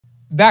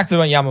back to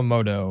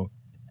Yamamoto,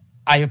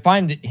 I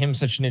find him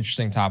such an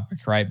interesting topic,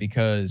 right?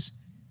 Because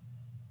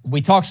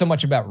we talk so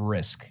much about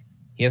risk.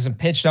 He hasn't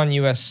pitched on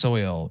U.S.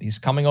 soil. He's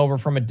coming over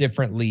from a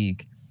different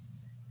league.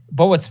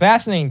 But what's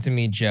fascinating to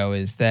me, Joe,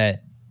 is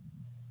that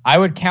I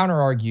would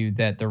counter-argue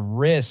that the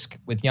risk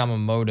with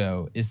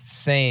Yamamoto is the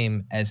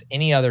same as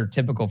any other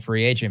typical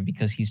free agent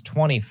because he's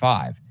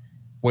 25,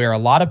 where a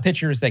lot of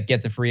pitchers that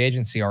get to free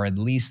agency are at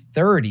least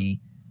 30,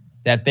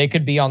 that they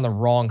could be on the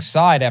wrong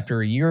side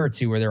after a year or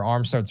two where their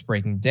arm starts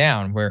breaking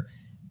down, where,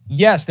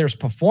 yes, there's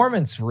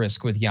performance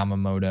risk with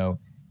Yamamoto,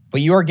 but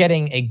you are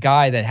getting a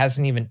guy that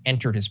hasn't even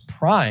entered his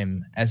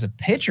prime as a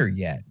pitcher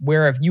yet,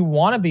 where if you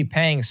want to be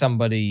paying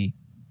somebody,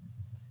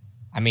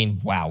 I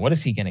mean, wow, what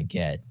is he going to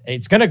get?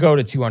 It's going to go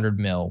to 200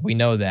 mil. We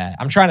know that.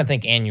 I'm trying to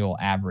think annual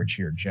average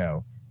here,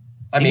 Joe.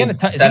 Is he going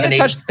to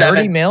touch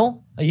 30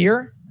 mil a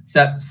year?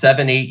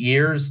 7-8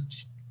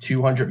 years,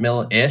 200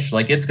 mil-ish.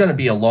 Like, it's going to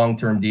be a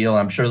long-term deal.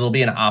 I'm sure there'll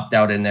be an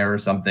opt-out in there or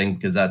something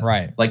because that's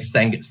right. Like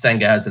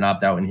Senga has an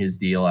opt-out in his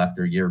deal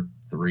after year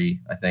 3,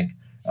 I think.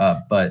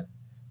 But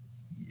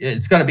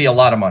it's going to be a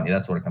lot of money.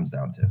 That's what it comes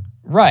down to.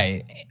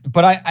 Right.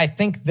 But I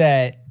think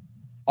that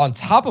on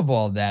top of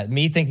all that,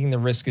 me thinking the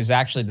risk is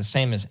actually the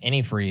same as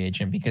any free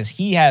agent because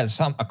he has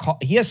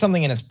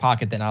something in his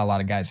pocket that not a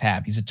lot of guys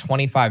have. He's a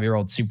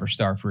 25-year-old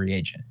superstar free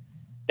agent.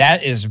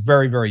 That is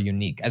very, very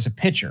unique. As a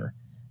pitcher,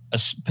 a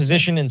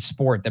position in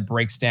sport that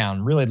breaks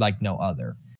down really like no other.